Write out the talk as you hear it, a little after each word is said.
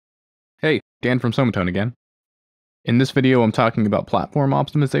Dan from Somatone again. In this video I'm talking about platform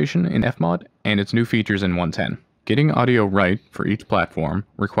optimization in FMOD and its new features in 1.10. Getting audio right for each platform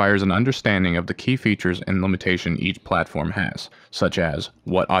requires an understanding of the key features and limitation each platform has, such as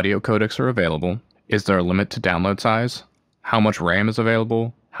what audio codecs are available, is there a limit to download size, how much RAM is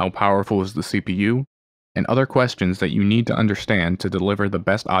available, how powerful is the CPU, and other questions that you need to understand to deliver the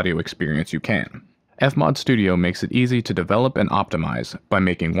best audio experience you can. FMOD Studio makes it easy to develop and optimize by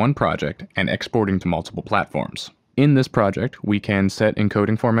making one project and exporting to multiple platforms. In this project, we can set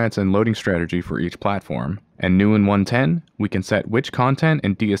encoding formats and loading strategy for each platform, and new in 1.10, we can set which content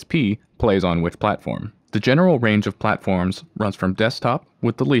and DSP plays on which platform. The general range of platforms runs from desktop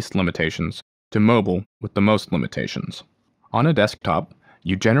with the least limitations to mobile with the most limitations. On a desktop,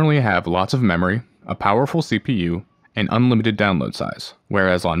 you generally have lots of memory, a powerful CPU, and unlimited download size,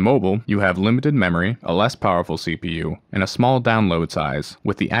 whereas on mobile, you have limited memory, a less powerful CPU, and a small download size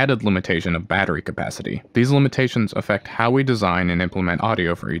with the added limitation of battery capacity. These limitations affect how we design and implement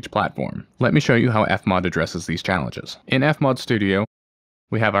audio for each platform. Let me show you how FMOD addresses these challenges. In FMOD Studio,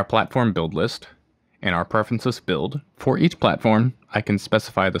 we have our platform build list and our preferences build. For each platform, I can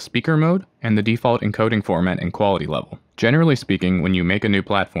specify the speaker mode and the default encoding format and quality level. Generally speaking, when you make a new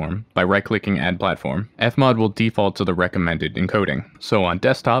platform, by right-clicking Add Platform, FMOD will default to the recommended encoding. So on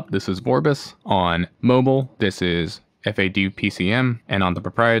desktop, this is Vorbis, on mobile, this is FAD PCM, and on the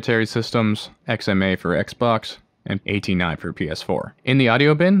proprietary systems, XMA for Xbox, and AT9 for PS4. In the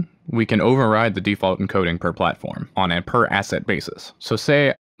audio bin, we can override the default encoding per platform on a per asset basis. So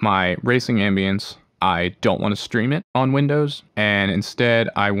say my racing ambience, I don't want to stream it on Windows, and instead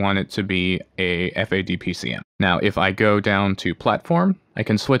I want it to be a FAD PCM. Now, if I go down to platform, I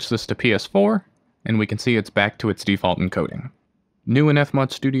can switch this to PS4, and we can see it's back to its default encoding. New in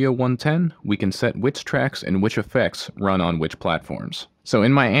FMOD Studio 1.10, we can set which tracks and which effects run on which platforms. So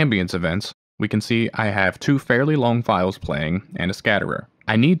in my ambience events, we can see I have two fairly long files playing and a scatterer.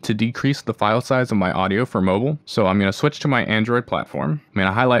 I need to decrease the file size of my audio for mobile, so I'm going to switch to my Android platform. I'm going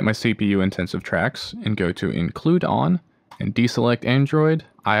to highlight my CPU intensive tracks and go to Include On and deselect Android,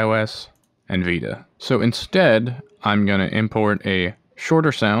 iOS, and Vita. So instead, I'm going to import a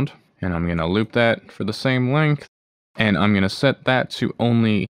shorter sound, and I'm going to loop that for the same length, and I'm going to set that to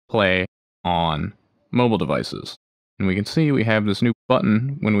only play on mobile devices. And we can see we have this new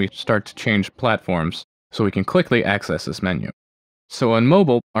button when we start to change platforms, so we can quickly access this menu. So on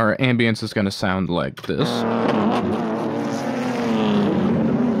mobile, our ambience is going to sound like this.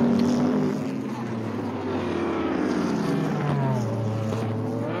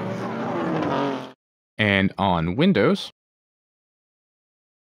 And on Windows,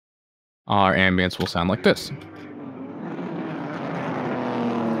 our ambience will sound like this.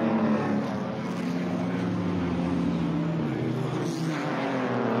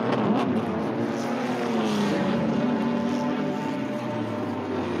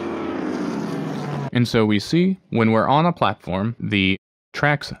 And so we see when we're on a platform, the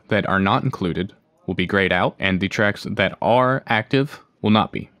tracks that are not included will be grayed out, and the tracks that are active will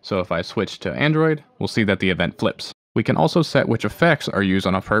not be. So if I switch to Android, we'll see that the event flips. We can also set which effects are used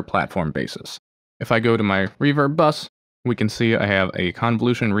on a per platform basis. If I go to my reverb bus, we can see I have a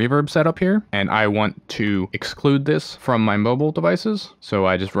convolution reverb set up here, and I want to exclude this from my mobile devices. So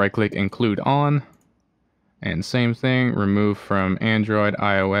I just right-click Include On, and same thing, remove from Android,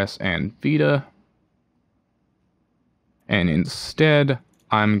 iOS, and Vita. And instead,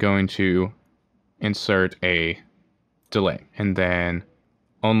 I'm going to insert a delay and then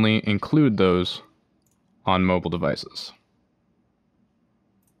only include those on mobile devices.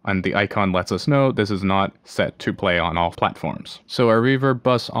 And the icon lets us know this is not set to play on all platforms. So our reverb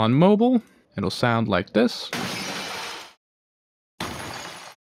bus on mobile, it'll sound like this.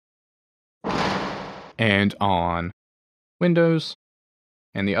 And on Windows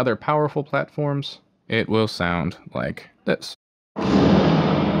and the other powerful platforms, it will sound like this.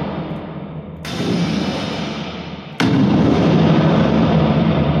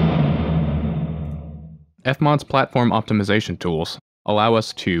 FMOD's platform optimization tools allow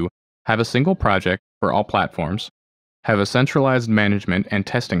us to have a single project for all platforms, have a centralized management and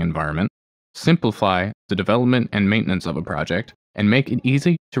testing environment, simplify the development and maintenance of a project, and make it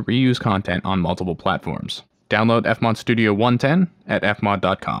easy to reuse content on multiple platforms. Download FMOD Studio 1.10 at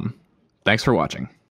fmod.com. Thanks for watching.